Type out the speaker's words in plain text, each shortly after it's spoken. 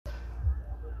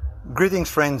Greetings,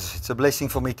 friends. It's a blessing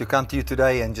for me to come to you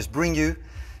today and just bring you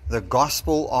the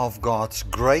gospel of God's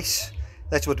grace.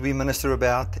 That's what we minister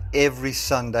about every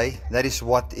Sunday. That is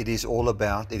what it is all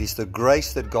about. It is the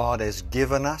grace that God has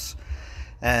given us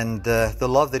and the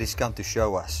love that He's come to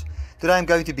show us. Today I'm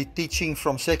going to be teaching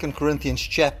from 2 Corinthians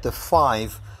chapter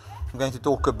 5. I'm going to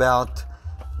talk about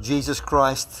Jesus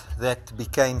Christ that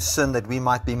became sin that we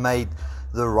might be made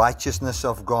the righteousness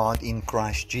of God in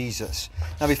Christ Jesus.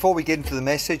 Now, before we get into the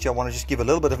message, I want to just give a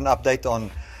little bit of an update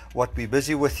on what we're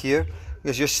busy with here.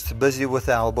 We're just busy with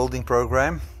our building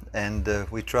program, and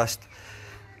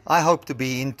I hope to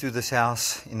be into this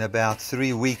house in about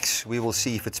 3 weeks. We will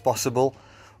see if it's possible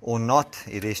or not.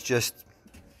 It is just,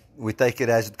 we take it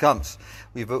as it comes.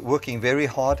 We're working very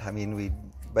hard. I mean, we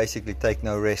basically take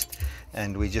no rest,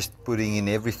 and we're just putting in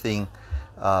everything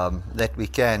that we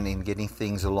can in getting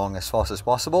things along as fast as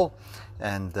possible.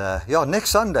 And next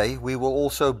Sunday we will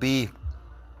also be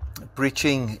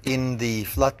preaching in the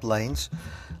floodplains.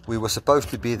 We were supposed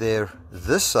to be there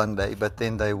this Sunday, but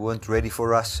then they weren't ready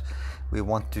for us. We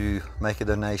want to make a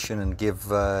donation and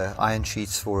give iron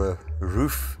sheets for a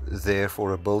roof there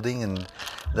for a building, and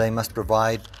they must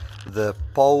provide the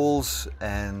poles,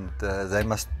 and they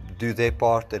must do their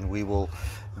part, and we will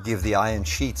give the iron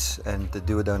sheets and to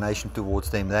do a donation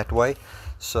towards them that way.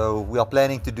 So we are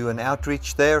planning to do an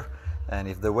outreach there, and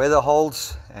if the weather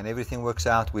holds and everything works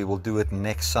out, we will do it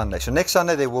next Sunday. So next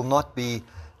Sunday there will not be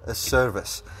a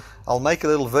service. I'll make a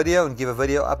little video and give a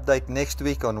video update next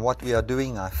week on what we are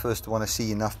doing. I first want to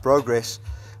see enough progress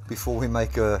before we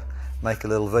make a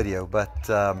little video. But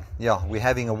we're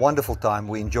having a wonderful time.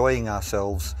 We're enjoying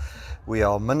ourselves. We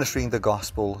are ministering the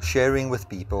gospel, sharing with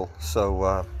people.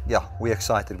 So, we're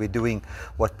excited. We're doing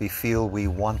what we feel we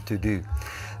want to do.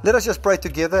 Let us just pray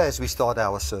together as we start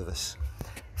our service.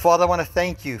 Father, I want to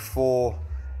thank you for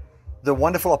the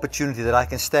wonderful opportunity that I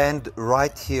can stand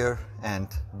right here and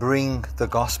bring the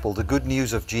gospel, the good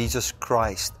news of Jesus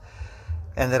Christ,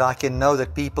 and that I can know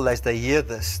that people, as they hear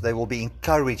this, they will be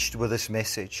encouraged with this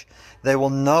message. They will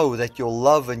know that your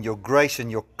love and your grace and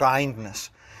your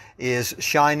kindness is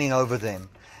shining over them,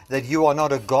 that you are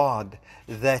not a God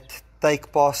that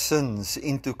take past sins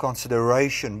into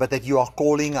consideration, but that you are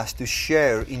calling us to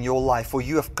share in your life, for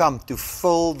you have come to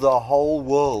fill the whole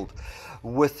world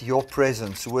with your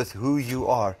presence, with who you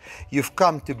are. You've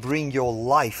come to bring your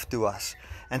life to us,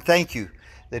 and thank you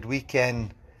that we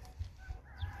can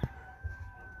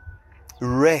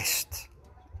rest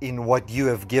in what you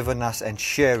have given us and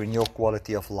share in your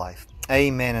quality of life.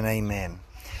 Amen and amen.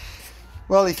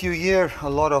 Well, if you hear a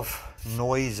lot of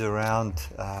noise around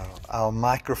our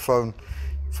microphone,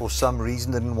 for some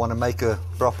reason didn't want to make a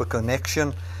proper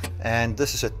connection, and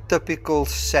this is a typical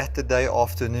Saturday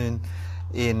afternoon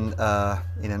in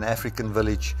an African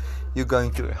village. You're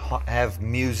going to have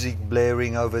music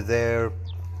blaring over there,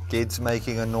 kids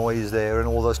making a noise there, and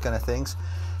all those kind of things.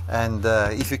 And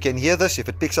if you can hear this, if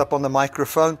it picks up on the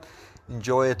microphone,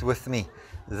 enjoy it with me.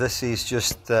 This is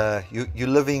just, you're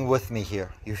living with me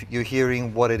here. You're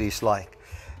hearing what it is like.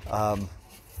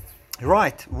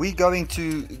 Right, we're going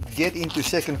to get into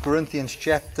 2 Corinthians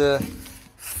chapter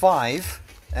 5,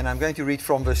 and I'm going to read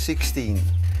from verse 16.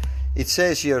 It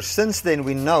says here, "Since then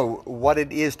we know what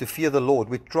it is to fear the Lord,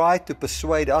 we try to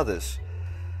persuade others.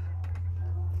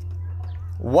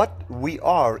 What we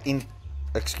are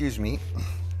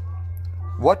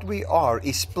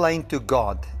is plain to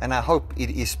God, and I hope it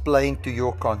is plain to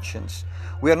your conscience.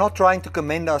 We are not trying to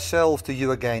commend ourselves to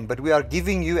you again, but we are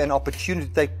giving you an opportunity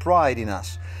to take pride in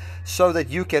us, so that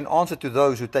you can answer to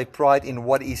those who take pride in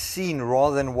what is seen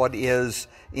rather than what is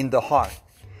in the heart.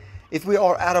 If we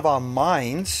are out of our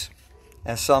minds,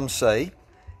 as some say,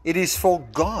 it is for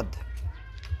God.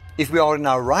 If we are in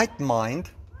our right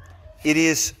mind, it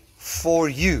is for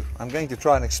you." I'm going to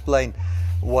try and explain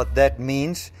what that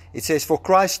means. It says, "For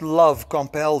Christ's love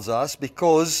compels us,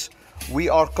 because we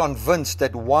are convinced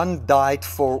that one died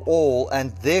for all,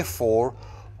 and therefore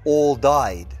all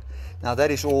died." Now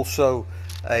that is also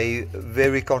a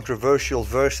very controversial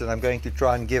verse, and I'm going to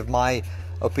try and give my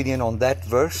opinion on that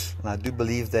verse, and I do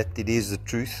believe that it is the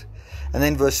truth. And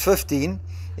then verse 15,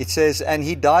 it says, "And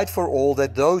he died for all,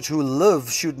 that those who live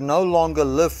should no longer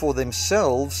live for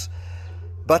themselves,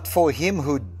 but for him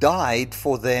who died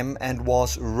for them and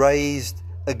was raised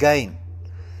again."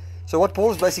 So what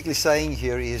Paul is basically saying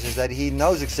here is that he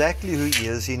knows exactly who he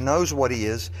is, he knows what he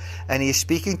is, and he's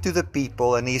speaking to the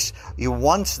people, and he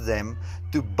wants them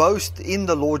to boast in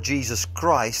the Lord Jesus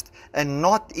Christ and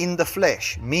not in the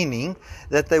flesh, meaning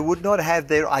that they would not have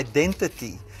their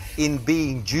identity in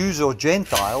being Jews or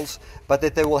Gentiles, but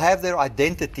that they will have their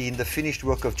identity in the finished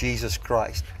work of Jesus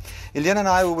Christ. Elian and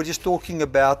I were just talking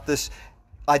about this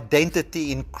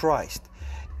identity in Christ.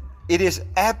 It is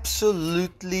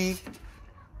absolutely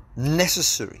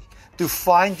necessary to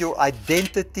find your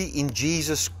identity in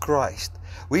Jesus Christ.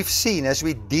 We've seen as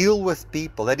we deal with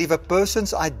people that if a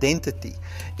person's identity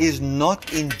is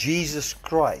not in Jesus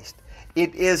Christ,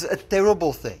 it is a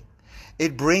terrible thing.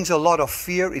 It brings a lot of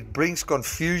fear, it brings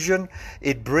confusion,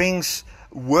 it brings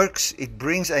works, it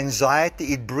brings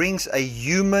anxiety, it brings a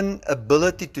human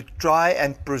ability to try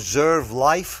and preserve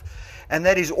life, and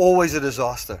that is always a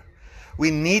disaster. We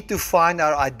need to find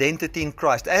our identity in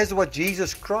Christ, as what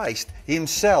Jesus Christ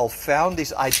himself found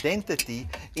his identity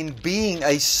in being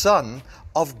a son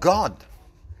of God.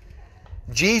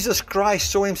 Jesus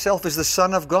Christ saw himself as the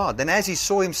Son of God, and as he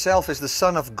saw himself as the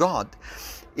Son of God,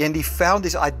 and he found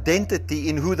his identity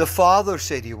in who the Father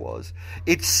said he was,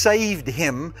 it saved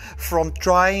him from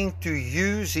trying to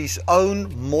use his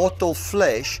own mortal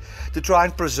flesh to try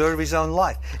and preserve his own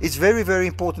life. It's very, very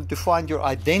important to find your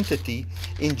identity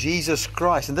in Jesus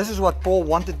Christ. And this is what Paul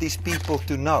wanted these people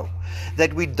to know,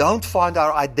 that we don't find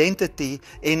our identity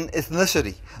in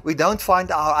ethnicity. We don't find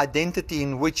our identity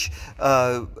in which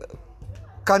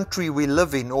country we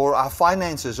live in, or our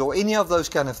finances, or any of those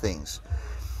kind of things.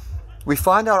 We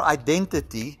find our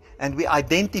identity and we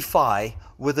identify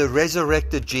with the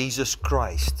resurrected Jesus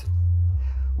Christ.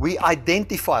 We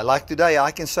identify, like today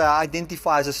I can say I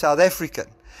identify as a South African.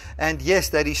 And yes,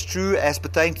 that is true as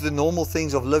pertains to the normal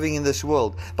things of living in this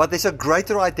world. But there's a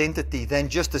greater identity than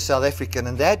just a South African,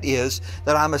 and that is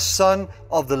that I'm a son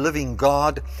of the living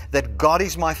God, that God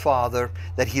is my Father,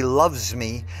 that He loves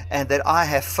me, and that I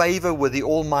have favor with the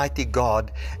Almighty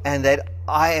God, and that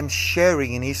I am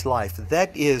sharing in His life.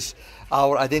 That is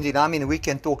our identity. I mean, we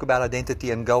can talk about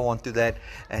identity and go on to that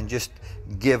and just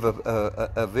give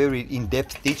a very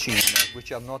in-depth teaching on that,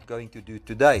 which I'm not going to do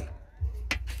today.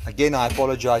 Again, I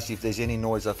apologize if there's any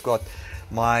noise. I've got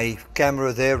my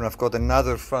camera there and I've got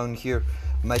another phone here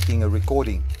making a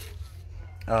recording.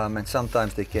 And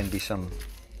sometimes there can be some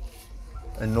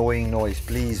annoying noise.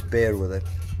 Please bear with it.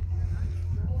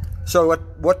 So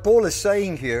what Paul is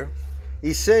saying here,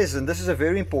 he says, and this is a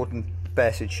very important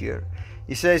passage here,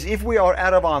 he says, if we are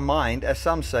out of our mind, as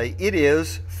some say, it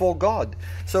is for God.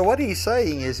 So what he's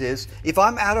saying is if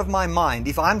I'm out of my mind,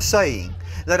 if I'm saying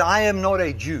that I am not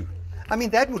a Jew, I mean,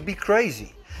 that would be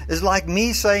crazy. It's like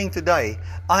me saying today,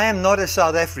 I am not a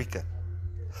South African.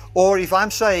 Or if I'm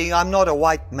saying I'm not a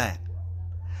white man.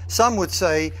 Some would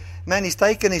say, man, he's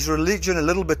taken his religion a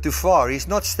little bit too far. He's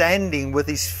not standing with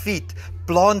his feet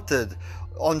planted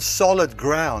on solid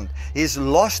ground. He's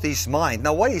lost his mind.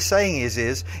 Now what he's saying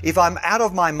is if I'm out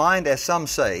of my mind, as some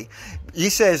say, he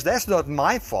says that's not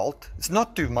my fault. It's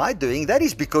not to my doing. That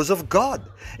is because of God.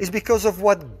 It's because of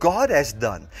what God has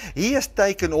done. He has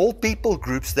taken all people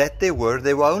groups that there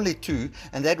were only two,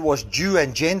 and that was Jew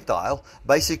and Gentile,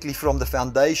 basically from the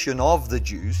foundation of the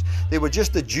Jews. There were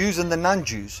just the Jews and the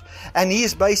non-Jews. And he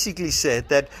has basically said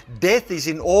that death is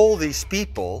in all these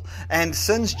people, and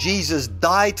since Jesus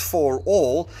died for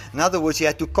all, in other words, he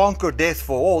had to conquer death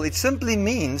for all, it simply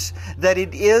means that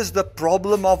it is the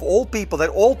problem of all people, that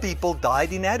all people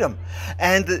died in Adam.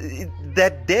 And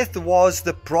that death was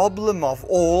the problem of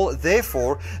all.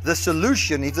 Therefore, the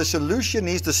solution, if the solution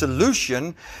is the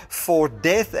solution for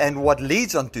death and what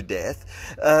leads unto death,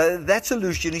 that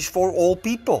solution is for all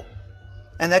people.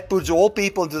 And that puts all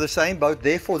people into the same boat.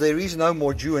 Therefore, there is no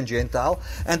more Jew and Gentile.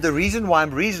 And the reason why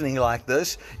I'm reasoning like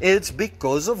this, it's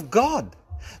because of God.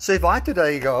 So if I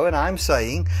today go and I'm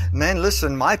saying, man,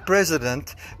 listen, my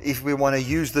president, if we want to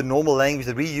use the normal language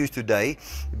that we use today,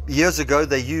 years ago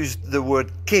they used the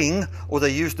word king, or they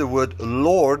used the word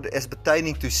Lord as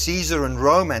pertaining to Caesar and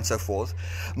Rome and so forth.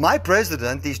 My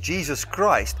president is Jesus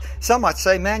Christ. Some might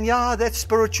say, man, yeah, that's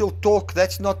spiritual talk.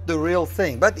 That's not the real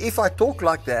thing. But if I talk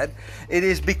like that, it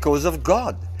is because of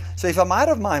God. So if I'm out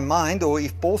of my mind, or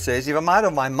if Paul says, if I'm out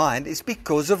of my mind, it's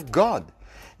because of God.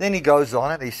 Then he goes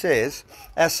on and he says,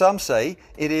 as some say,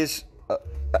 it is,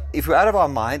 if we're out of our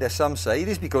mind, as some say, it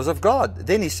is because of God.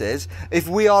 Then he says, if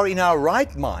we are in our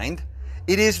right mind,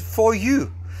 it is for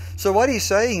you. So what he's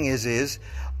saying is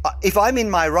if I'm in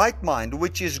my right mind,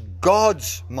 which is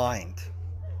God's mind,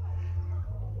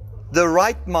 the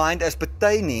right mind as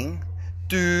pertaining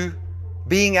to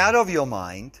being out of your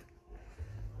mind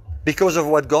because of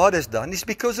what God has done, is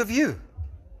because of you.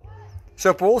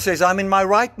 So Paul says, I'm in my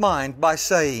right mind by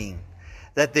saying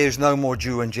that there's no more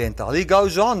Jew and Gentile. He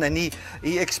goes on and he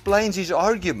explains his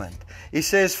argument. He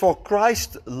says, for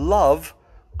Christ's love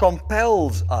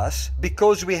compels us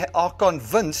because we are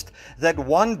convinced that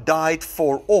one died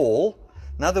for all.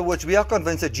 In other words, we are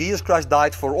convinced that Jesus Christ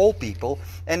died for all people.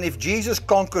 And if Jesus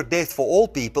conquered death for all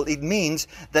people, it means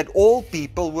that all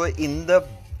people were in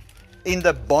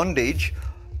the bondage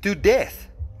to death.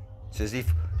 It says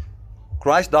if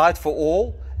Christ died for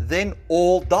all, then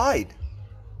all died.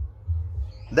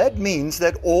 That means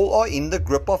that all are in the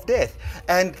grip of death.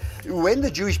 And when the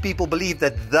Jewish people believed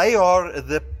that they are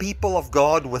the people of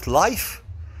God with life,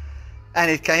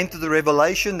 and it came to the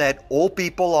revelation that all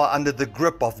people are under the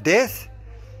grip of death,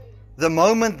 the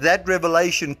moment that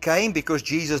revelation came, because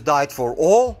Jesus died for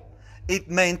all, it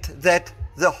meant that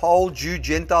the whole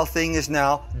Jew-Gentile thing is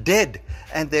now dead,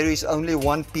 and there is only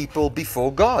one people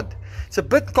before God. It's a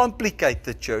bit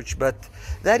complicated, church, but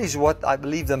that is what I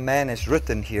believe the man has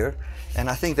written here. And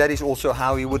I think that is also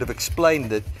how he would have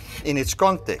explained it in its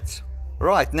context.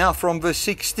 Right, now from verse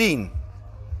 16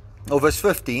 or verse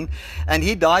 15. And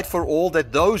he died for all,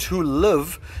 that those who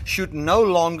live should no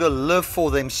longer live for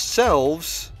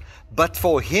themselves, but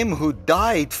for him who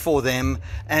died for them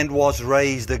and was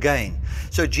raised again.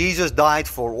 So Jesus died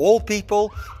for all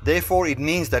people. Therefore it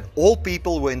means that all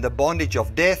people were in the bondage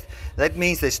of death. That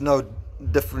means there's no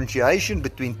differentiation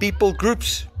between people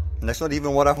groups. And that's not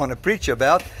even what I want to preach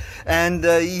about. And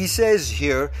he says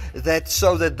here that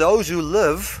so that those who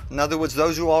live, in other words,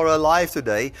 those who are alive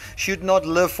today, should not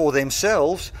live for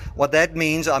themselves. What that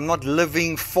means, I'm not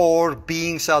living for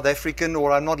being South African,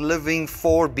 or I'm not living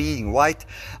for being white.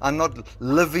 I'm not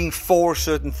living for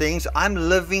certain things. I'm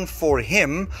living for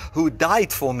him who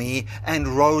died for me and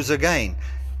rose again.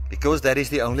 Because that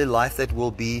is the only life that will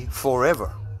be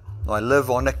forever. I live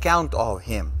on account of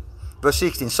him. Verse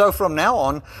 16, so from now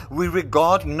on, we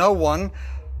regard no one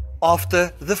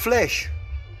after the flesh.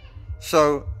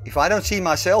 So, if I don't see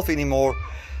myself anymore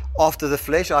after the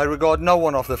flesh, I regard no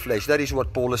one after the flesh. That is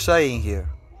what Paul is saying here.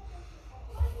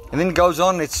 And then it goes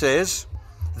on, it says,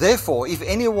 therefore, if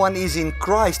anyone is in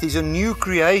Christ, he's a new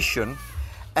creation,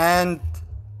 therefore,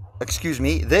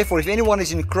 if anyone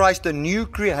is in Christ, a new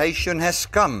creation has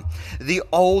come. The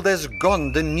old has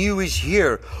gone, the new is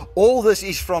here. All this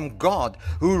is from God,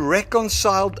 who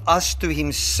reconciled us to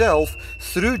himself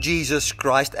through Jesus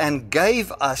Christ and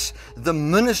gave us the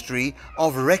ministry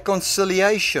of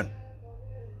reconciliation.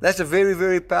 That's a very,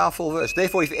 very powerful verse.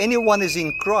 Therefore, if anyone is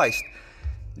in Christ,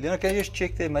 Leona, can you just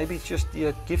check there? Maybe it's just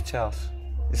the gift house.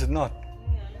 Is it not?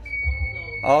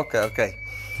 Okay.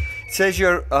 It says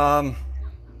here,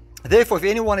 therefore, if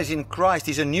anyone is in Christ,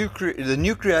 the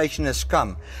new creation has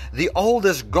come. The old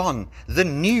is gone. The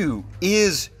new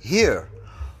is here.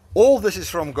 All this is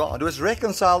from God, who has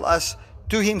reconciled us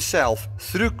to himself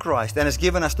through Christ and has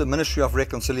given us the ministry of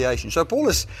reconciliation. So Paul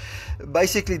is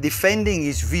basically defending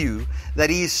his view that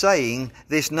he is saying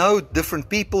there's no different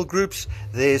people groups.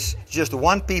 There's just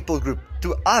one people group.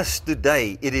 To us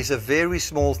today, it is a very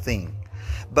small thing.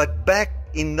 But back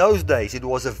in those days, it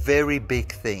was a very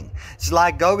big thing. It's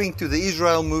like going to the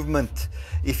Israel movement.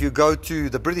 If you go to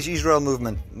the British Israel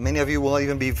movement, many of you will not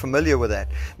even be familiar with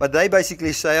that. But they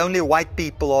basically say only white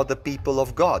people are the people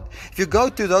of God. If you go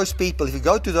to those people, if you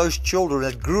go to those children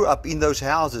that grew up in those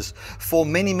houses for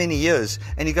many, many years,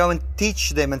 and you go and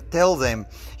teach them and tell them,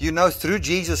 through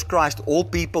Jesus Christ, all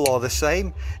people are the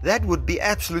same, that would be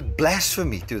absolute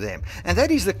blasphemy to them. And that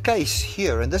is the case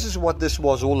here. And this is what this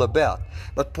was all about.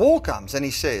 But Paul comes and he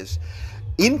says,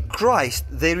 in Christ,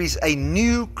 there is a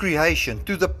new creation,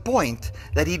 to the point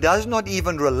that he does not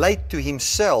even relate to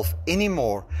himself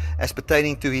anymore as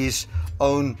pertaining to his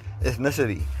own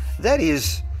ethnicity. That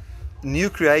is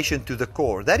new creation to the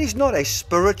core. That is not a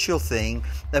spiritual thing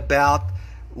about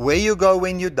where you go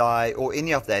when you die or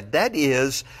any of that. That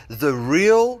is the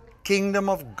real kingdom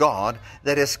of God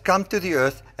that has come to the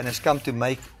earth and has come to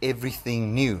make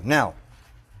everything new. Now,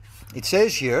 it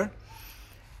says here,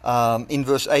 in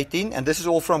verse 18, and this is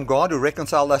all from God, who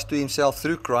reconciled us to himself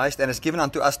through Christ and has given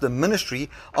unto us the ministry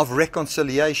of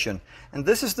reconciliation. And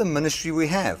this is the ministry we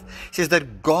have. It says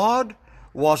that God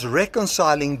was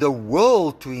reconciling the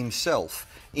world to himself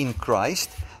in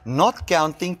Christ, not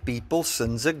counting people's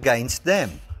sins against them.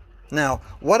 Now,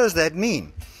 what does that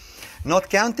mean? Not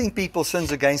counting people's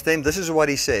sins against them, this is what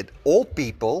he said. All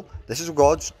people, this is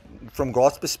from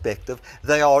God's perspective,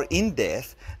 they are in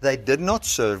death. They did not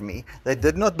serve me. They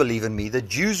did not believe in me. The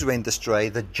Jews went astray.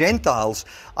 The Gentiles,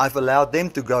 I've allowed them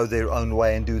to go their own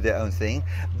way and do their own thing.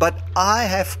 But I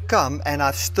have come and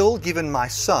I've still given my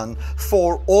Son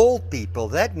for all people.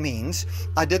 That means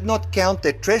I did not count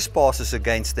their trespasses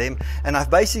against them. And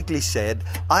I've basically said,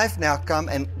 I've now come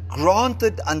and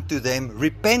granted unto them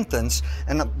repentance.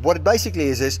 And what it basically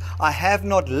is I have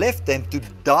not left them to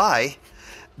die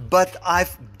but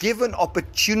I've given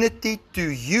opportunity to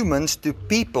humans, to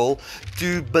people,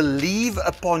 to believe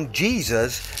upon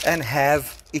Jesus and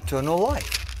have eternal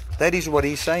life. That is what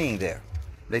he's saying there.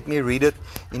 Let me read it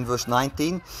in verse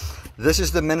 19. This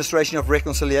is the ministration of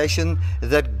reconciliation,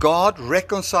 that God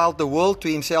reconciled the world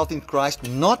to himself in Christ,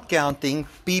 not counting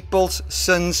people's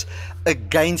sins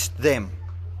against them.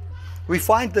 We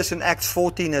find this in Acts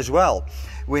 14 as well.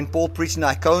 When Paul preached in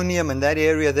Iconium and that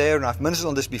area there, and I've ministered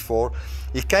on this before,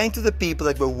 he came to the people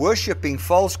that were worshipping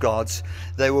false gods.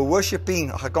 They were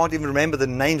worshipping, I can't even remember the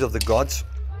names of the gods.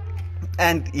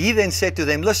 And he then said to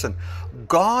them, listen,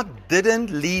 God didn't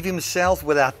leave himself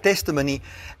without testimony,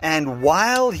 and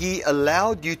while he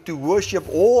allowed you to worship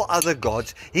all other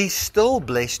gods, he still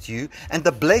blessed you, and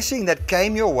the blessing that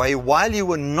came your way while you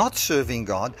were not serving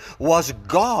God was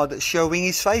God showing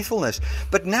his faithfulness.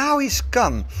 But now he's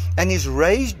come and he's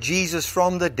raised Jesus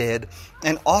from the dead,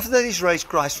 and after that he's raised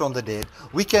Christ from the dead,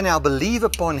 we can now believe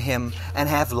upon him and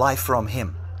have life from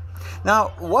him. Now,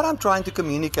 what I'm trying to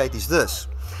communicate is this.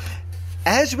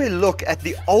 As we look at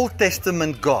the Old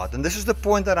Testament God, and this is the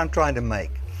point that I'm trying to make,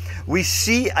 we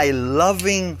see a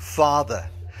loving Father.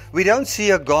 We don't see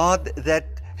a God that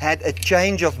had a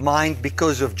change of mind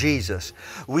because of Jesus.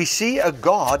 We see a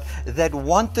God that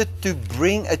wanted to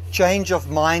bring a change of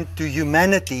mind to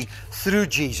humanity through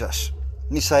Jesus.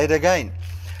 Let me say it again.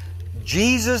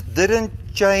 Jesus didn't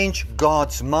change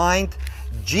God's mind.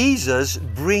 Jesus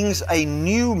brings a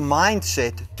new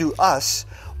mindset to us,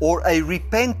 or a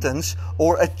repentance,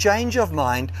 or a change of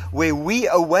mind, where we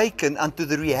awaken unto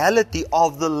the reality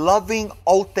of the loving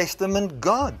Old Testament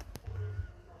God.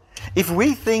 If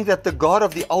we think that the God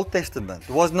of the Old Testament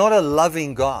was not a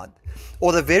loving God,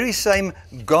 or the very same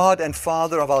God and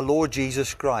Father of our Lord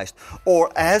Jesus Christ,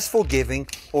 or as forgiving,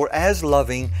 or as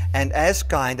loving, and as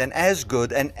kind, and as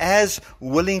good, and as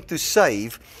willing to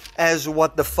save, as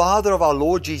what the Father of our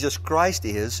Lord Jesus Christ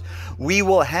is, we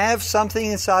will have something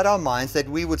inside our minds that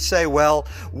we would say, well,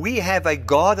 we have a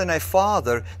God and a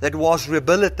Father that was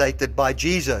rehabilitated by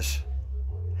Jesus,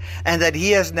 and that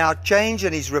he has now changed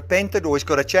and he's repented, or he's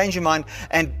got a change in mind,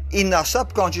 and in our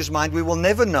subconscious mind we will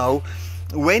never know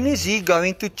when is he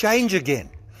going to change again.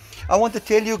 I want to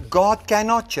tell you, God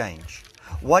cannot change.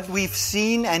 What we've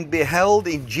seen and beheld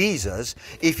in Jesus,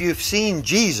 if you've seen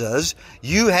Jesus,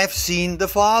 you have seen the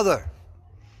Father.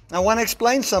 I want to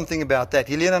explain something about that.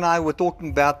 Helene and I were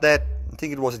talking about that, I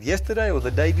think it was yesterday or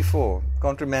the day before,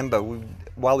 can't remember,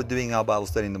 while we're doing our Bible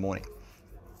study in the morning.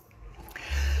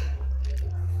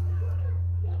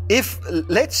 If,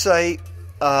 let's say,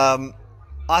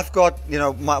 I've got,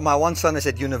 my one son is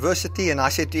at university, and I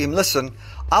said to him, listen,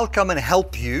 I'll come and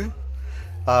help you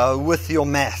with your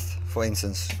math. For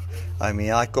instance,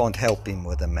 I can't help him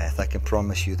with the math. I can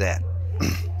promise you that.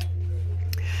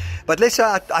 But let's say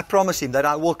I promise him that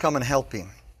I will come and help him.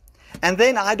 And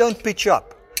then I don't pitch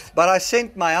up. But I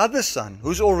sent my other son,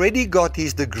 who's already got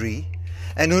his degree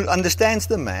and who understands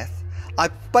the math. I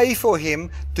pay for him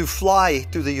to fly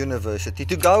to the university,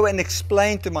 to go and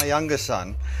explain to my younger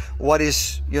son what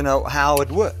is, how it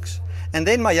works. And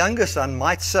then my younger son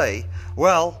might say,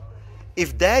 well,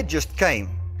 if Dad just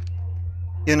came,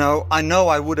 I know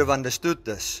I would have understood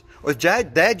this. Or if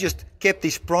Dad just kept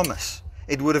his promise,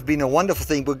 it would have been a wonderful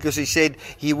thing, because he said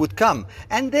he would come.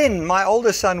 And then my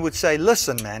older son would say,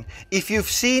 listen, man, if you've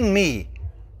seen me,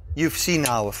 you've seen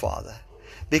our Father,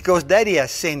 because Daddy has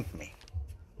sent me.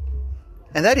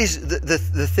 And that is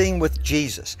the thing with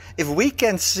Jesus. If we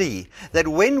can see that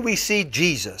when we see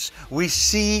Jesus, we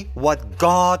see what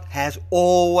God has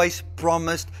always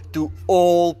promised to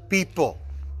all people.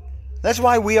 That's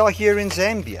why we are here in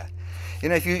Zambia.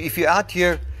 If you're out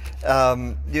here,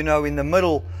 in the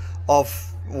middle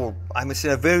of, I'm in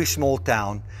a very small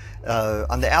town,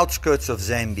 on the outskirts of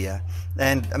Zambia,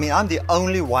 and I'm the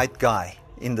only white guy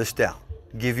in this town.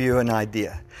 Give you an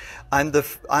idea.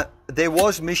 There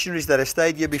was missionaries that have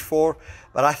stayed here before,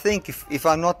 but I think if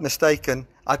I'm not mistaken,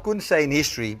 I couldn't say in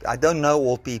history. I don't know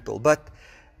all people, but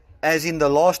as in the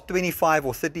last 25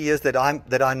 or 30 years that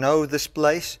I know this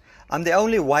place, I'm the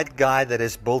only white guy that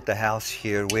has built a house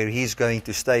here where he's going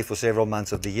to stay for several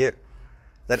months of the year,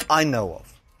 that I know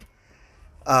of.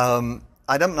 I'm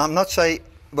not saying,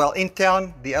 well, in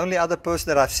town, the only other person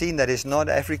that I've seen that is not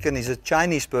African is a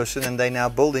Chinese person, and they're now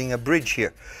building a bridge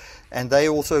here. And they're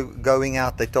also going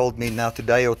out, they told me now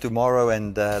today or tomorrow,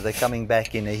 and they're coming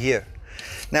back in a year.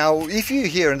 Now, if you're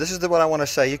here, and this is what I want to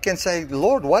say, you can say,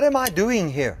 Lord, what am I doing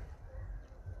here?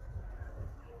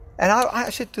 And I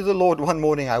said to the Lord one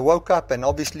morning, I woke up, and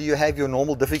obviously you have your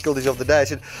normal difficulties of the day. I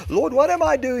said, Lord, what am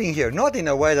I doing here? Not in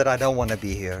a way that I don't want to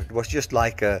be here. It was just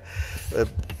like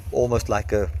almost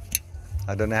like a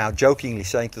I don't know how jokingly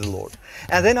saying to the Lord.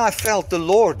 And then I felt the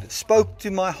Lord spoke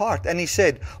to my heart and He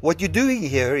said, what you're doing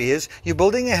here is you're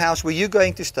building a house where you're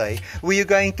going to stay, where you're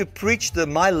going to preach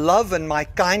my love and my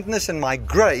kindness and my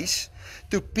grace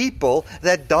to people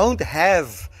that don't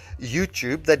have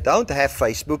YouTube, that don't have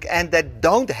Facebook, and that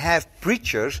don't have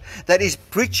preachers that is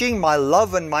preaching my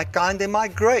love and my kind and my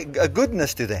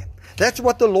goodness to them. That's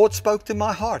what the Lord spoke to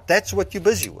my heart. That's what you're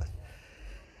busy with.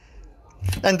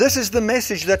 And this is the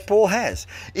message that Paul has.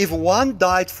 If one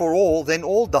died for all, then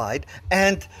all died.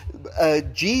 And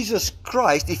Jesus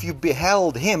Christ, if you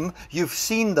beheld Him, you've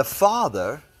seen the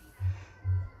Father.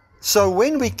 So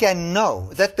when we can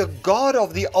know that the God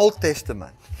of the Old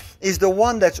Testament is the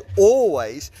one that's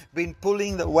always been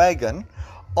pulling the wagon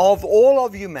of all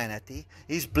of humanity,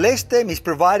 He's blessed them, He's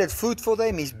provided food for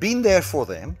them, He's been there for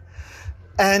them.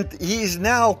 And He is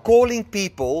now calling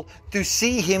people to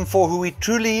see Him for who He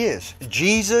truly is.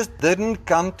 Jesus didn't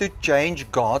come to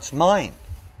change God's mind.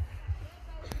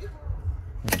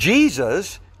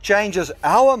 Jesus changes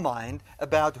our mind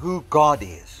about who God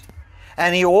is.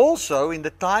 And He also, in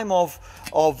the time of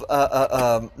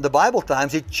the Bible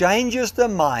times, it changes the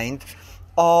mind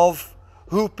of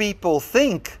who people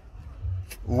think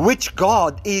which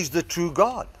God is the true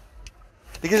God.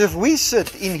 Because if we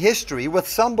sit in history with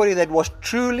somebody that was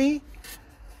truly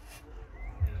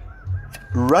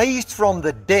raised from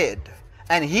the dead,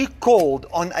 and he called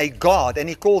on a God, and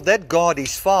he called that God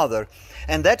his Father,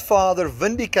 and that Father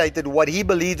vindicated what he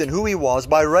believed and who he was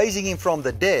by raising him from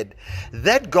the dead,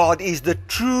 that God is the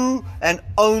true and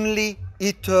only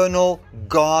eternal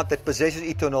God that possesses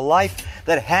eternal life,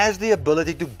 that has the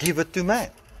ability to give it to man.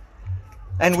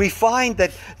 And we find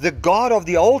that the God of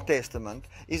the Old Testament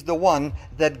is the one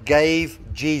that gave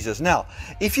Jesus. Now,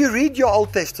 if you read your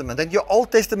Old Testament, and your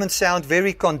Old Testament sounds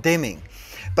very condemning,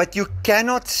 but you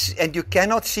cannot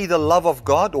see the love of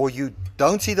God, or you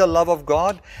don't see the love of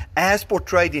God as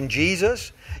portrayed in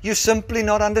Jesus, you're simply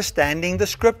not understanding the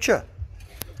Scripture.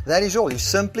 That is all. You're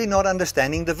simply not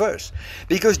understanding the verse.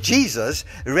 Because Jesus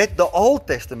read the Old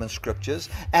Testament Scriptures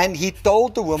and He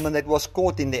told the woman that was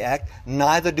caught in the act,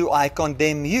 neither do I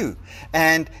condemn you.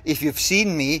 And if you've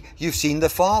seen me, you've seen the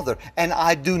Father. And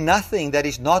I do nothing that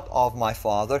is not of my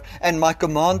Father. And my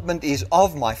commandment is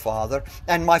of my Father.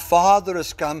 And my Father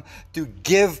has come to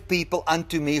give people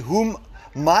unto me, whom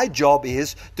my job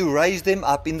is to raise them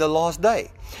up in the last day.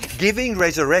 Giving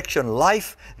resurrection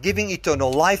life, giving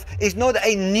eternal life is not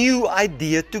a new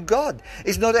idea to God.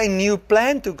 It's not a new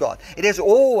plan to God. It has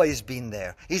always been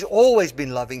there. He's always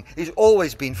been loving. He's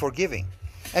always been forgiving.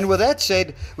 And with that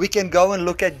said, we can go and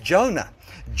look at Jonah.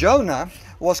 Jonah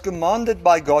was commanded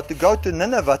by God to go to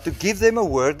Nineveh to give them a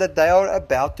word that they are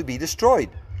about to be destroyed.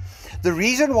 The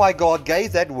reason why God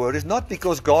gave that word is not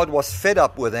because God was fed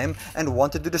up with them and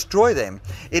wanted to destroy them.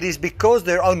 It is because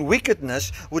their own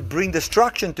wickedness would bring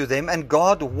destruction to them, and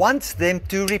God wants them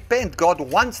to repent. God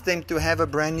wants them to have a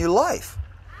brand new life.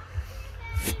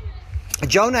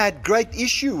 Jonah had great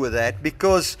issue with that,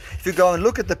 because if you go and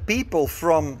look at the people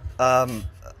from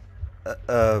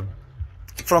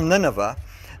Nineveh,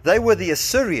 they were the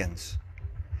Assyrians.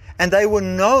 And they were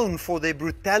known for their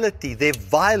brutality, their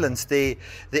violence, their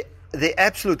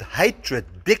absolute hatred,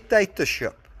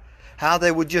 dictatorship, how they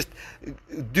would just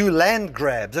do land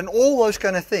grabs and all those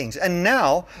kind of things. And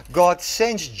now God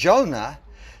sends Jonah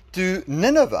to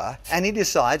Nineveh, and he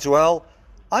decides, well,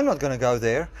 I'm not going to go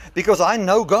there because I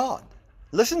know God.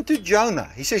 Listen to Jonah.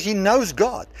 He says he knows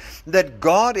God, that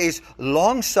God is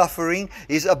long-suffering,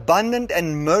 is abundant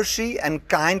in mercy and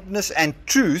kindness and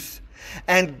truth.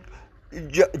 And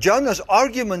Jonah's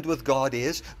argument with God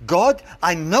is, God,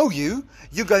 I know you.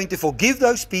 You're going to forgive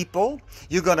those people.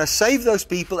 You're going to save those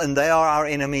people, and they are our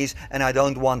enemies, and I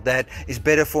don't want that. It's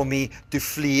better for me to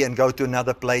flee and go to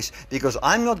another place, because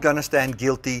I'm not going to stand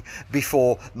guilty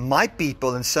before my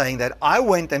people and saying that I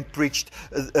went and preached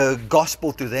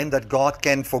gospel to them, that God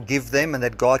can forgive them and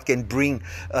that God can bring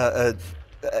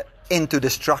into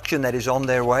destruction that is on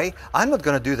their way. I'm not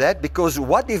going to do that, because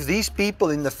what if these people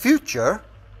in the future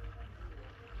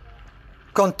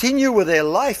continue with their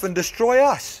life and destroy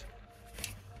us?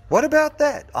 What about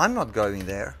that? I'm not going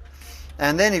there.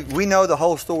 And then we know the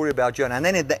whole story about Jonah. And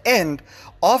then at the end,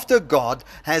 after God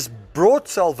has brought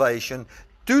salvation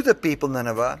to the people of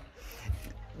Nineveh,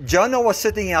 Jonah was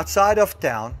sitting outside of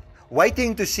town,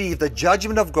 waiting to see if the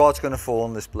judgment of God's going to fall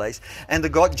on this place. And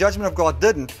the judgment of God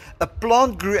didn't. A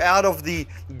plant grew out of the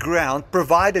ground,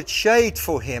 provided shade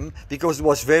for him because it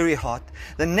was very hot.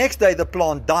 The next day the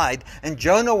plant died, and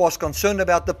Jonah was concerned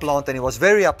about the plant, and he was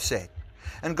very upset.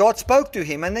 And God spoke to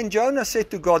him, and then Jonah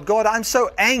said to God, God, I'm so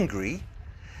angry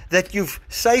that you've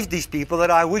saved these people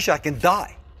that I wish I can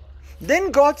die.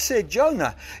 Then God said,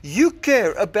 Jonah, you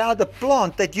care about a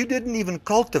plant that you didn't even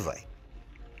cultivate.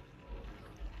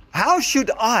 How should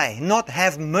I not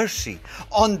have mercy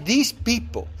on these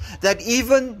people that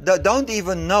don't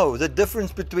even know the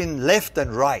difference between left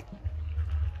and right?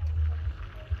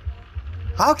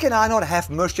 How can I not have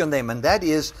mercy on them? And that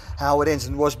is how it ends.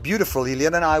 And it was beautiful.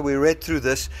 Helena and I, we read through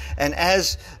this. And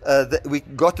as we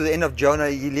got to the end of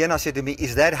Jonah, Helena said to me,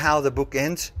 is that how the book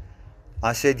ends?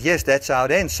 I said, yes, that's how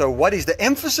it ends. So what is the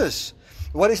emphasis?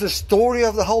 What is the story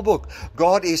of the whole book?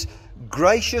 God is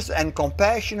gracious and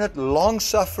compassionate,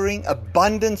 long-suffering,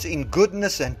 abundance in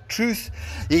goodness and truth.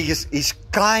 He is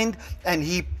kind and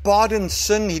He pardons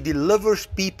sin. He delivers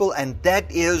people, and that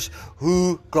is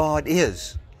who God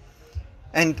is.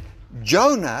 And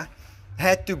Jonah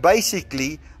had to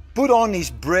basically put on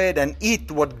his bread and eat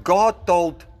what God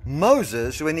told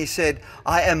Moses when He said,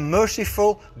 I am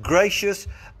merciful, gracious,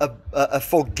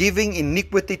 forgiving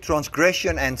iniquity,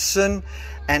 transgression, and sin,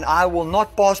 and I will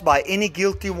not pass by any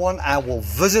guilty one. I will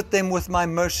visit them with my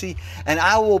mercy, and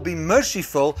I will be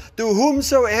merciful to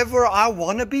whomsoever I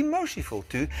want to be merciful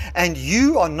to. And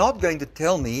you are not going to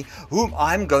tell me whom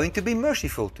I'm going to be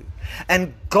merciful to.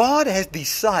 And God has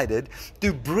decided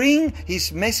to bring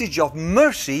His message of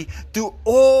mercy to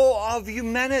all of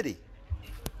humanity.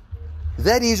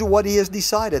 That is what He has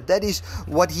decided. That is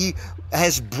what He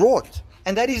has brought.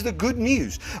 And that is the good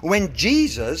news. When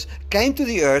Jesus came to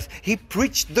the earth, He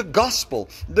preached the gospel,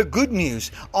 the good news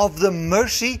of the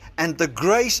mercy and the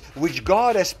grace which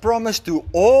God has promised to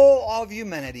all of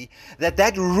humanity,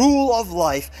 that rule of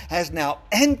life has now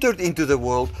entered into the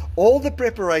world. All the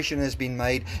preparation has been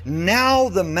made. Now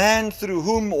the man through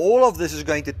whom all of this is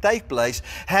going to take place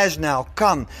has now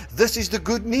come. This is the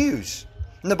good news.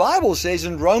 And the Bible says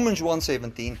in Romans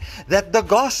 1:17 that the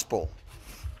gospel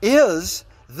is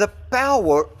the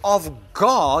power of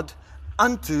God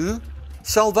unto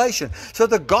salvation. So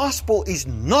the gospel is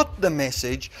not the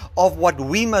message of what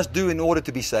we must do in order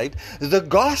to be saved. The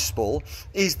gospel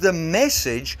is the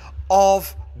message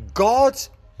of God's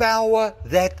power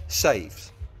that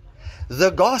saves. The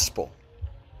gospel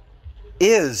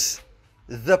is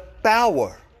the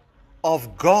power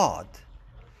of God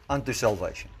unto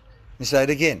salvation. Let me say it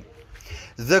again.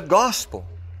 The gospel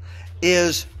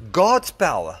is God's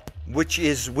power. Which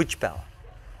is which power?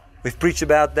 We've preached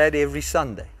about that every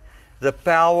Sunday. The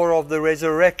power of the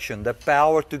resurrection, the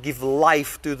power to give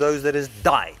life to those that has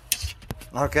died.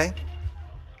 Okay?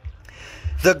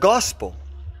 The gospel,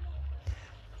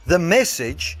 the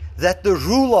message that the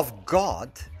rule of God,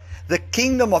 the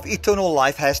kingdom of eternal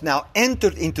life has now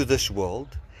entered into this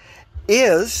world,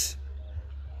 is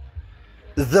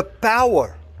the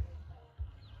power,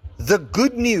 the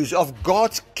good news of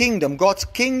God's kingdom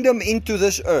into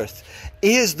this earth,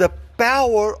 is the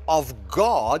power of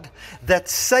God that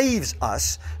saves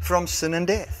us from sin and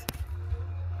death.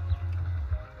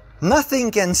 Nothing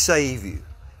can save you.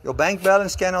 Your bank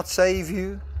balance cannot save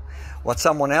you. What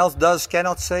someone else does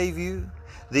cannot save you.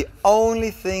 The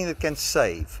only thing that can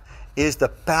save is the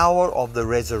power of the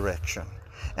resurrection.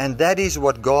 And that is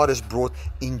what God has brought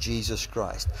in Jesus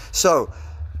Christ. So,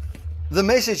 the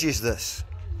message is this.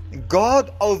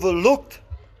 God overlooked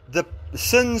the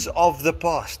sins of the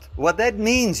past. What that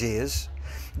means is,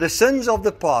 the sins of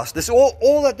the past, this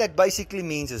all that basically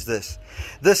means is this.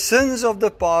 The sins of the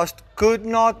past could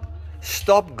not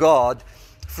stop God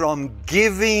from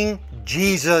giving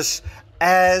Jesus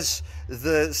as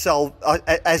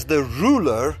the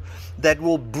ruler that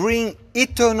will bring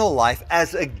eternal life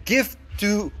as a gift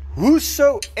to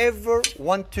whosoever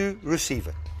want to receive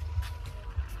it.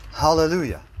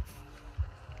 Hallelujah.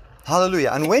 Hallelujah.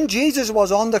 And when Jesus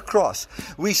was on the cross,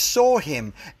 we saw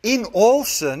Him in all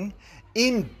sin,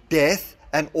 in death,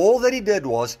 and all that He did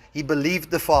was He believed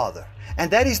the Father.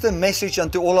 And that is the message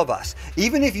unto all of us.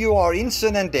 Even if you are in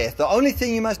sin and death, the only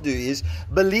thing you must do is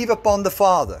believe upon the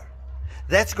Father.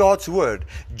 That's God's word.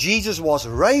 Jesus was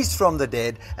raised from the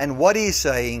dead, and what He is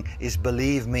saying is,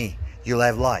 believe me, you'll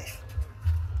have life.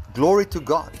 Glory to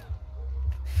God.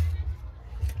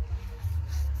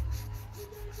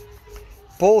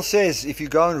 Paul says, if you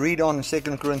go and read on in 2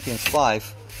 Corinthians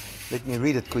 5, let me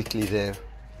read it quickly there.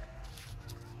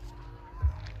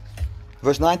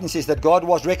 Verse 19 says that God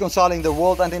was reconciling the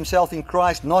world unto Himself in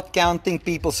Christ, not counting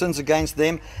people's sins against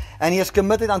them, and He has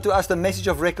committed unto us the message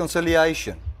of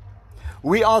reconciliation.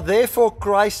 We are therefore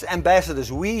Christ's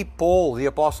ambassadors. We, Paul, the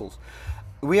apostles,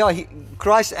 we are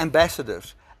Christ's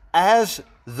ambassadors, as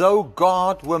though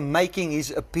God were making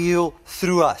His appeal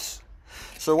through us.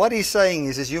 So what he's saying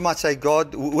is you might say,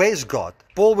 God, where's God?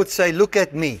 Paul would say, look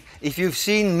at me. If you've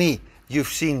seen me, you've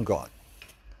seen God.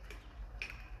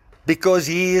 because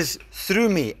He is, through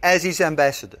me, as His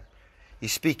ambassador,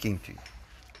 He's speaking to you.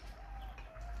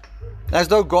 As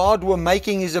though God were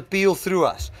making His appeal through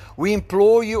us. We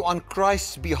implore you on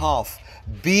Christ's behalf,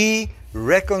 be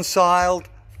reconciled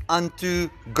unto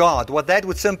God. What that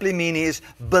would simply mean is,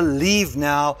 believe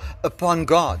now upon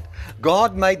God.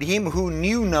 God made Him who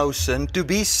knew no sin to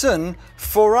be sin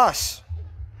for us,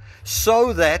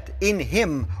 so that in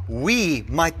Him we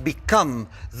might become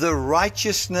the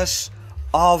righteousness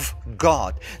of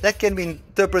God. That can be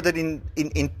interpreted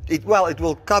it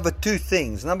will cover two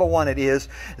things. Number one, it is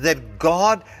that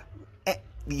God,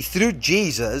 through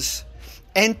Jesus,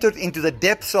 entered into the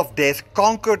depths of death,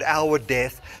 conquered our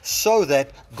death, so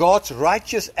that God's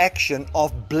righteous action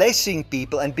of blessing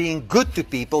people and being good to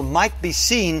people might be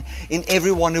seen in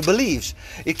everyone who believes.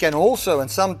 It can also,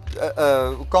 and some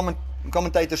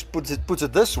commentators puts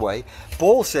it this way,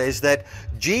 Paul says that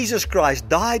Jesus Christ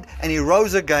died and He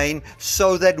rose again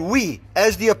so that we,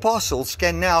 as the apostles,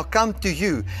 can now come to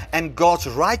you, and God's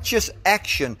righteous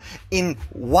action in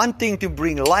wanting to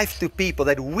bring life to people,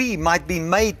 that we might be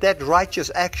made that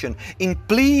righteous action in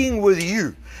pleading with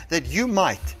you that you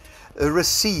might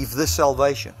receive this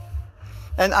salvation.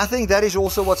 And I think that is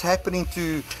also what's happening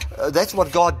that's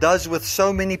what God does with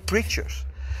so many preachers,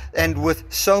 and with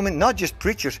so many, not just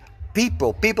preachers,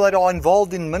 people that are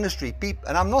involved in ministry.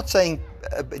 And I'm not saying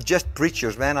just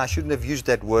preachers, man, I shouldn't have used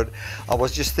that word. I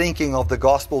was just thinking of the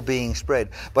gospel being spread.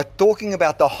 But talking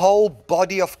about the whole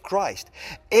body of Christ.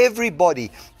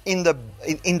 Everybody in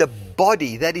the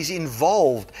body that is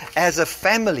involved as a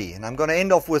family. And I'm going to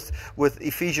end off with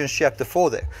Ephesians chapter 4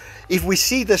 there. If we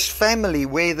see this family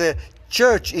where the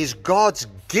church is God's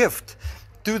gift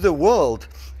to the world,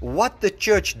 what the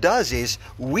church does is,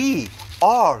 we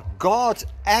are God's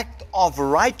act of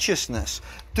righteousness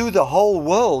to the whole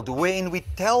world, wherein we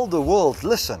tell the world,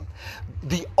 listen,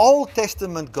 the Old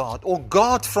Testament God, or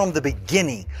God from the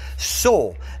beginning,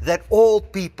 saw that all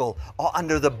people are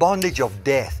under the bondage of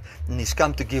death, and He's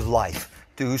come to give life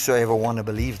to whosoever want to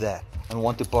believe that and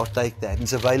want to partake that. And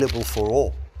it's available for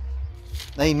all.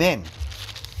 Amen.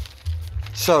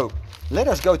 So, let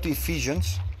us go to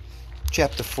Ephesians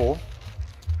chapter 4.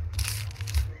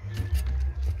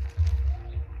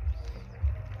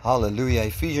 Hallelujah.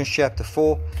 Ephesians chapter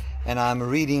 4, and I'm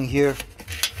reading here.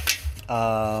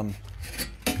 Let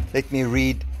me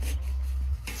read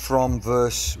from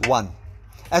verse 1.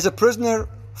 As a prisoner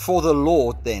for the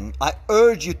Lord, then, I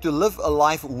urge you to live a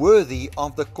life worthy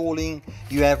of the calling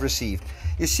you have received.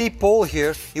 You see, Paul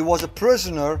here, he was a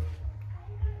prisoner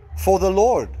for the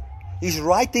Lord. He's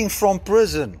writing from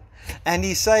prison, and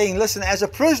he's saying, listen, as a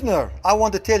prisoner, I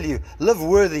want to tell you, live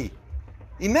worthy.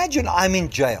 Imagine I'm in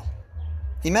jail.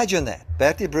 Imagine that.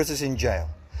 Bertie Britt is in jail.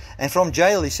 And from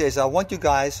jail he says,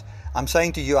 I'm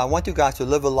saying to you, I want you guys to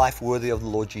live a life worthy of the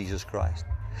Lord Jesus Christ.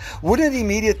 Wouldn't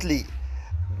immediately,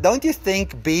 don't you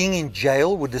think being in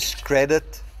jail would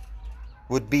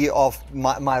be of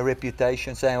my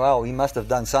reputation, saying, well, he must have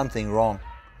done something wrong.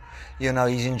 You know,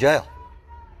 he's in jail.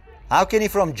 How can he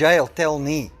from jail tell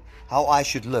me how I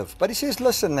should live? But he says,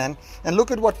 listen, man, and look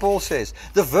at what Paul says.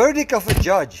 The verdict of a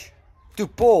judge to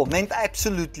Paul meant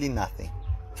absolutely nothing.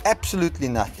 Absolutely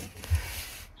nothing.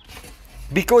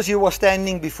 Because he was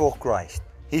standing before Christ.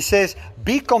 He says,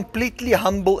 be completely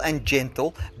humble and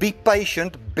gentle. Be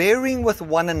patient, bearing with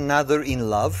one another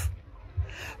in love.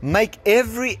 Make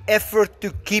every effort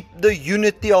to keep the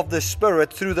unity of the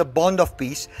Spirit through the bond of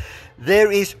peace.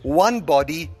 There is one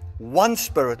body, one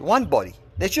Spirit, one body.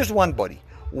 There's just one body,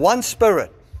 one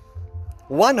Spirit,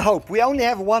 one hope. We only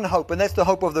have one hope, and that's the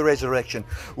hope of the resurrection.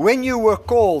 When you were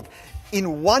called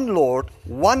in one Lord,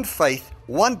 one faith,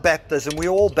 one baptism, we're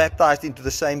all baptized into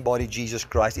the same body, Jesus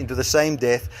Christ, into the same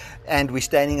death, and we're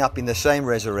standing up in the same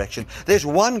resurrection. There's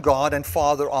one God and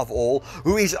Father of all,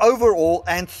 who is over all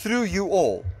and through you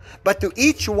all. But to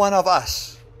each one of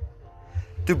us,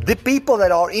 to the people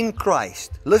that are in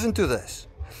Christ, listen to this.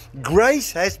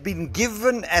 Grace has been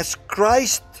given as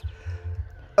Christ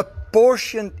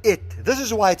apportioned it. This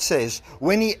is why it says,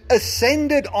 when He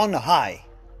ascended on high,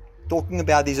 talking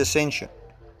about His ascension,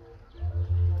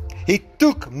 He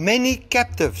took many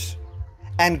captives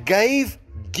and gave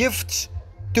gifts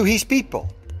to His people.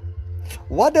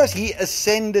 What does He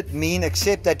ascended mean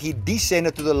except that He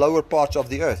descended to the lower parts of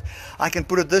the earth? I can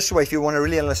put it this way if you want to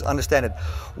really understand it.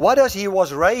 What does He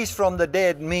was raised from the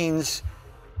dead means,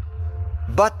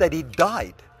 but that He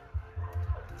died.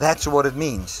 That's what it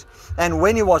means. And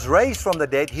when He was raised from the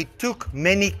dead, He took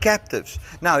many captives.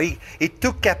 Now, He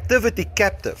took captivity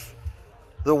captive,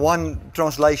 the one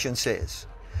translation says.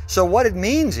 So what it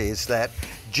means is that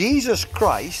Jesus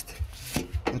Christ,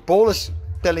 and Paul is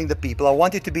telling the people, I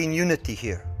want you to be in unity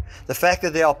here. The fact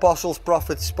that there are apostles,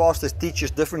 prophets, pastors,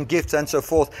 teachers, different gifts and so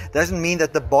forth doesn't mean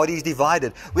that the body is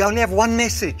divided. We only have one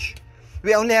message.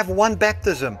 We only have one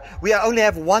baptism. We only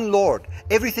have one Lord.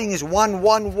 Everything is one.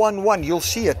 You'll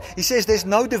see it. He says there's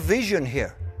no division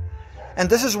here. And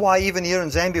this is why even here in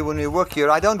Zambia when we work here,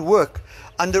 I don't work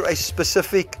under a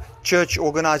specific church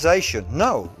organization.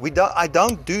 No, I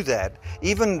don't do that.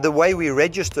 Even the way we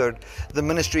registered the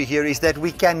ministry here is that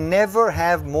we can never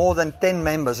have more than 10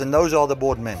 members, and those are the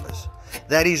board members.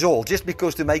 That is all, just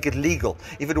because to make it legal.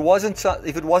 If it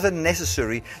wasn't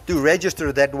necessary to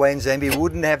register that way in Zambia, we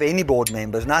wouldn't have any board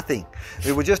members, nothing.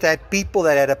 We would just have people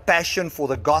that had a passion for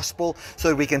the gospel so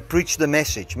that we can preach the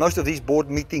message. Most of these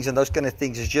board meetings and those kind of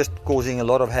things is just causing a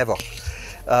lot of havoc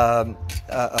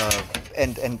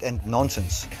and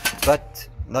nonsense. But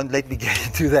don't let me get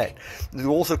into that. It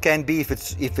also can be, if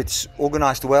it's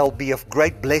organized well, be of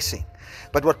great blessing.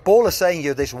 But what Paul is saying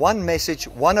here, there's one message,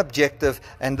 one objective,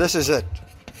 and this is it.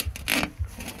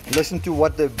 Listen to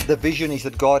what the vision is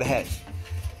that God has.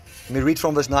 Let me read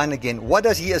from verse 9 again. What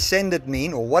does he ascended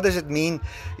mean? Or what does it mean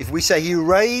if we say he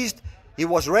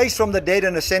was raised from the dead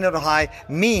and ascended on high,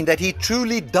 mean that he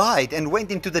truly died and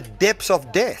went into the depths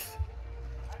of death?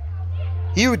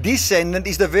 He who descended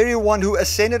is the very one who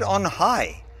ascended on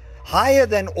high, higher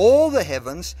than all the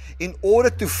heavens, in order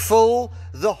to fill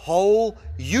the whole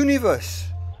universe.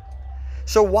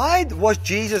 So why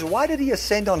did he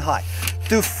ascend on high?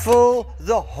 To fill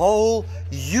the whole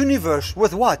universe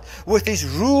with what? With his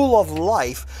rule of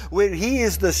life, where he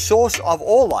is the source of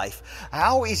all life.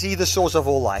 How is he the source of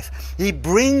all life? He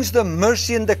brings the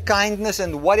mercy and the kindness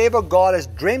and whatever God has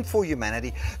dreamt for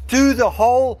humanity to the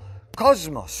whole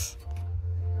cosmos,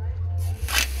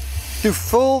 to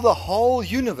fill the whole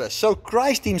universe. So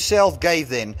Christ himself gave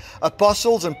then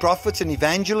apostles and prophets and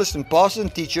evangelists and pastors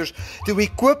and teachers to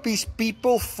equip his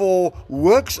people for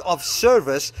works of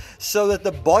service, so that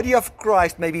the body of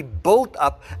Christ may be built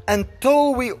up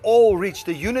until we all reach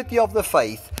the unity of the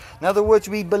faith. In other words,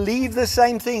 we believe the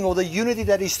same thing, or the unity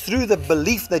that is through the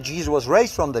belief that Jesus was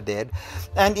raised from the dead,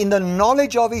 and in the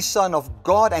knowledge of his Son, of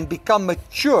God, and become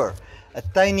mature,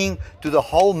 attaining to the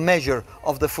whole measure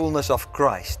of the fullness of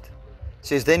Christ. It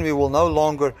says, then we will no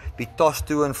longer be tossed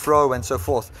to and fro and so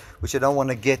forth, which I don't want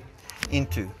to get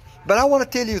into. But I want to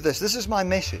tell you this. This is my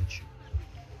message.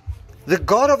 The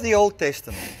God of the Old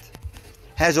Testament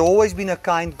has always been a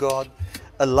kind God,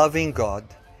 a loving God.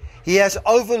 He has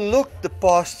overlooked the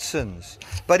past sins,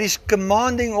 but is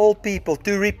commanding all people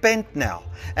to repent now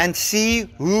and see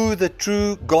who the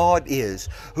true God is,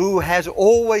 who has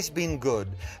always been good,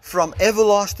 from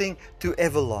everlasting to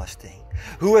everlasting,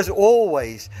 who has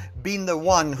always been the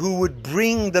one who would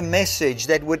bring the message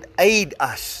that would aid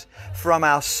us from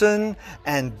our sin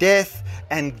and death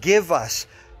and give us,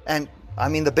 and I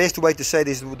mean the best way to say it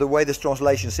is the way this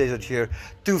translation says it here,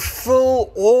 to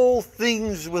fill all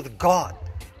things with God.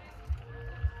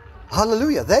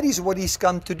 Hallelujah. That is what he's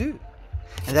come to do.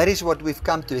 And that is what we've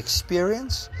come to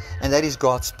experience, and that is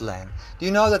God's plan. Do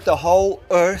you know that the whole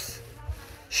earth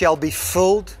shall be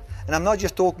filled? And I'm not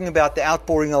just talking about the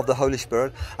outpouring of the Holy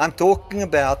Spirit. I'm talking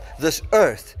about this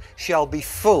earth shall be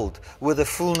filled with the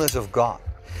fullness of God.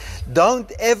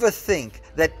 Don't ever think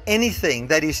that anything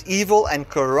that is evil and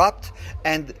corrupt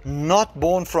and not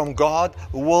born from God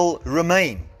will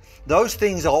remain. Those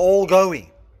things are all going.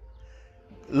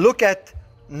 Look at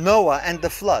Noah and the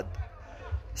flood.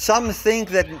 Some think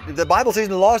that the Bible says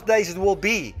in the last days it will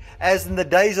be as in the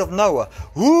days of Noah.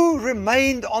 Who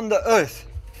remained on the earth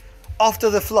after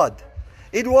the flood?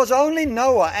 It was only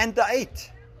Noah and the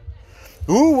 8.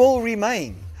 Who will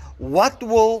remain? What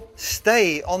will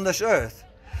stay on this earth?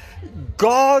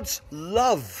 God's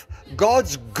love,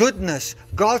 God's goodness,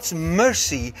 God's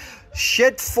mercy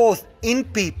shed forth in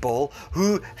people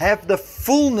who have the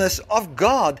fullness of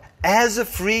God as a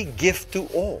free gift to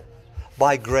all.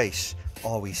 By grace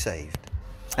are we saved.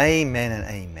 Amen and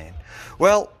amen.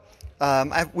 Well,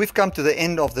 we've come to the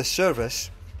end of the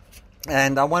service,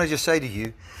 and I want to just say to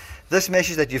you, this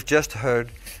message that you've just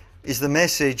heard is the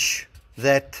message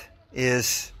that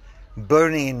is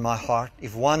burning in my heart.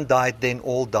 If one died, then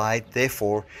all died.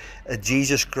 Therefore,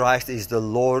 Jesus Christ is the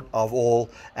Lord of all,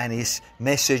 and his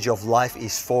message of life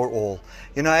is for all.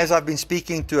 You know, as I've been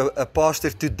speaking to a pastor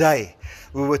today,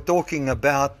 we were talking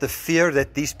about the fear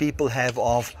that these people have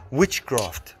of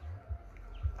witchcraft,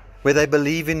 where they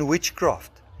believe in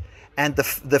witchcraft, and the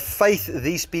faith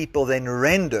these people then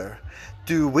render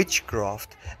to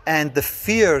witchcraft, and the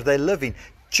fear they live in.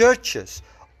 Churches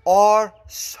are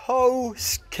so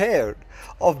scared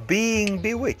of being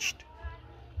bewitched.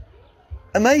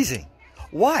 Amazing.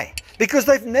 Why? Because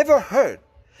they've never heard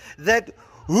that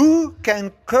Who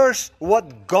can curse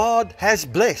what God has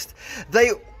blessed?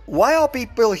 Why are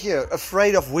people here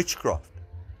afraid of witchcraft?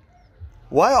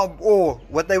 Or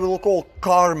what they will call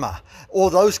karma,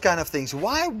 or those kind of things?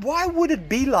 Why would it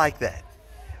be like that?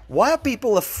 Why are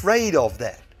people afraid of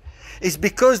that? It's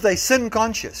because they're sin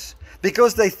conscious.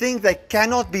 Because they think they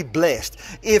cannot be blessed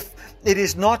if it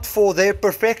is not for their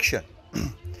perfection.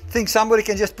 Think somebody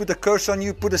can just put a curse on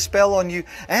you, put a spell on you,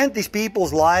 and these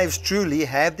people's lives truly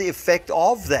have the effect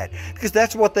of that, because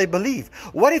that's what they believe.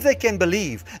 What if they can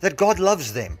believe that God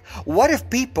loves them? What if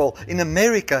people in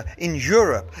America, in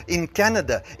Europe, in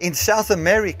Canada, in South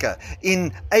America,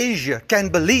 in Asia can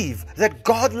believe that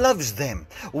God loves them?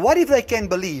 What if they can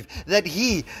believe that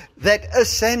He that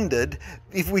ascended,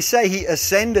 if we say He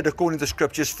ascended according to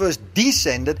Scriptures, first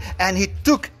descended and He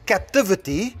took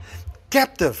captivity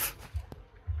captive?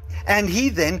 And He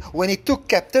then, when He took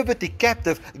captivity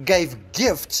captive, gave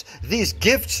gifts. These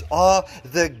gifts are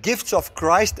the gifts of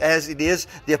Christ, as it is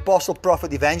the apostle,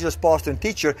 prophet, evangelist, pastor, and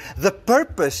teacher. The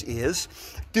purpose is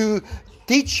to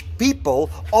teach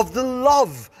people of the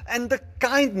love and the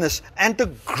kindness and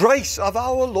the grace of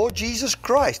our Lord Jesus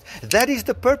Christ. That is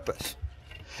the purpose.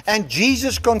 And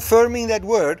Jesus confirming that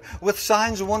word with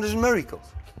signs, wonders, and miracles.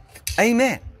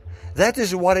 Amen. That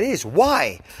is what it is.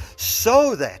 Why?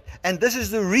 So that, and this is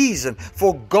the reason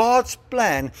for God's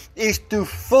plan, is to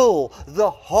fill the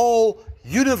whole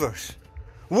universe.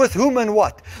 With whom and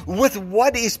what? With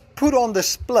what is put on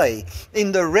display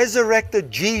in the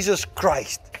resurrected Jesus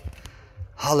Christ.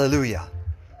 Hallelujah.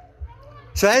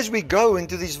 So as we go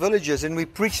into these villages and we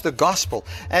preach the gospel,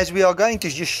 as we are going to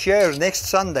just share next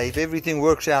Sunday, if everything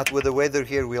works out with the weather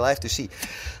here, we'll have to see.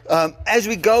 As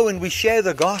we go and we share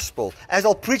the gospel, as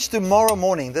I'll preach tomorrow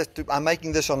morning, I'm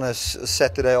making this on a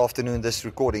Saturday afternoon, this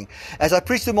recording. As I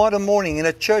preach tomorrow morning in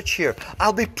a church here,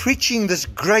 I'll be preaching this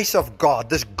grace of God,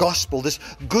 this gospel, this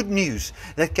good news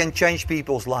that can change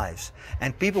people's lives.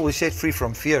 And people will be set free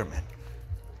from fear, man.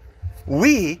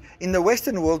 We, in the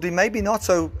Western world, we may be not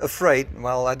so afraid,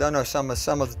 well, I don't know, some of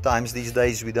the times these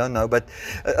days we don't know, but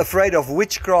afraid of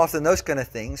witchcraft and those kind of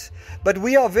things. But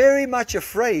we are very much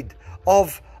afraid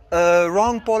of a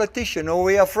wrong politician, or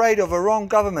we're afraid of a wrong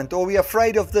government, or we're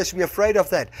afraid of this, we're afraid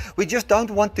of that. We just don't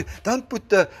put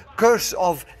the curse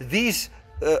of this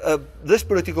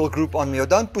political group on me, or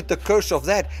don't put the curse of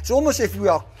that. It's almost as if we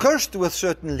are cursed with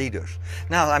certain leaders.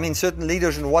 Now, I mean, certain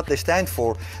leaders and what they stand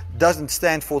for doesn't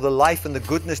stand for the life and the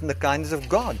goodness and the kindness of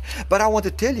God. But I want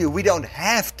to tell you, we don't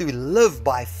have to live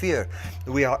by fear.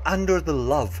 We are under the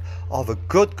love of a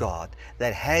good God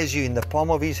that has you in the palm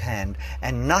of His hand,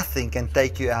 and nothing can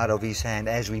take you out of His hand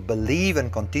as we believe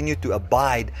and continue to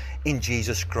abide in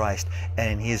Jesus Christ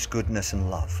and in His goodness and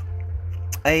love.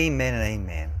 Amen and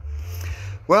amen.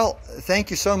 Well, thank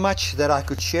you so much that I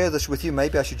could share this with you.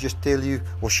 Maybe I should just tell you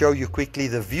or show you quickly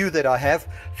the view that I have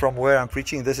from where I'm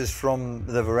preaching. This is from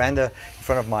the veranda in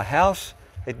front of my house.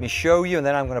 Let me show you, and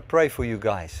then I'm going to pray for you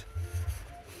guys.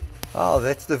 Oh,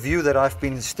 that's the view that I've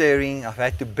been staring. I've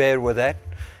had to bear with that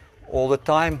all the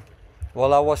time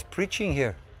while I was preaching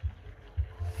here.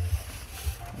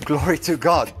 Glory to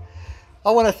God.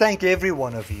 I want to thank every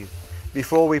one of you.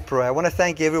 Before we pray, I want to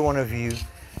thank every one of you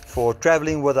for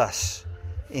traveling with us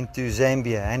into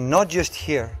Zambia, and not just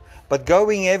here, but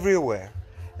going everywhere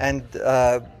and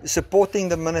supporting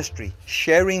the ministry,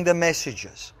 sharing the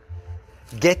messages,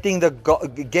 getting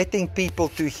people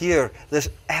to hear this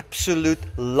absolute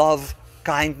love,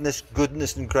 kindness,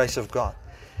 goodness, and grace of God.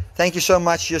 Thank you so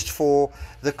much just for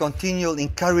the continual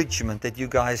encouragement that you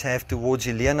guys have towards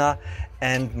Elena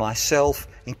and myself,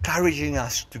 encouraging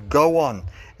us to go on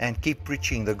and keep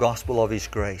preaching the gospel of His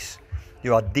grace.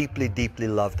 You are deeply, deeply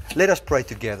loved. Let us pray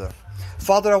together.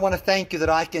 Father, I want to thank You that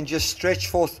I can just stretch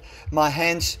forth my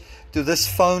hands to this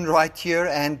phone right here,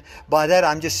 and by that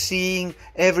I'm just seeing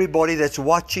everybody that's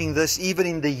watching this, even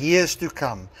in the years to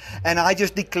come. And I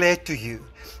just declare to you,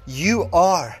 you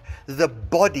are the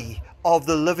body of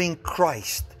the living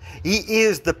Christ. He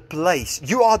is the place.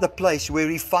 You are the place where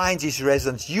He finds His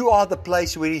residence. You are the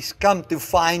place where He's come to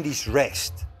find His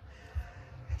rest.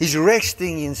 He's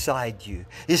resting inside you.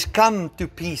 He's come to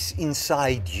peace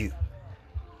inside you.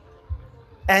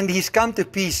 And He's come to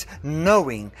peace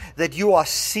knowing that you are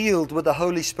sealed with the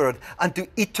Holy Spirit unto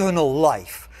eternal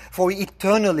life, for He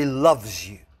eternally loves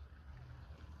you.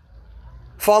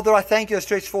 Father, I thank You, I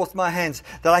stretch forth my hands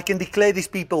that I can declare these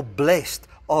people blessed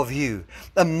of You.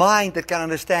 A mind that can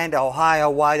understand how high, how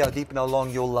wide, how deep, and how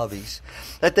long Your love is.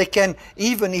 That they can,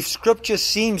 even if Scripture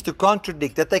seems to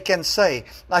contradict, that they can say,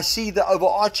 I see the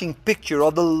overarching picture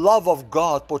of the love of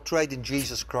God portrayed in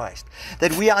Jesus Christ.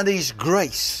 That we are under His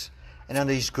grace and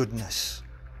under His goodness.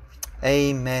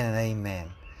 Amen and amen.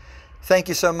 Thank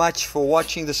you so much for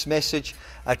watching this message.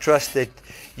 I trust that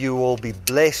you will be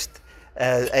blessed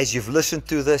as you've listened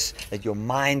to this, that your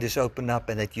mind is opened up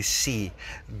and that you see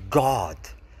God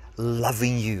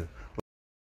loving you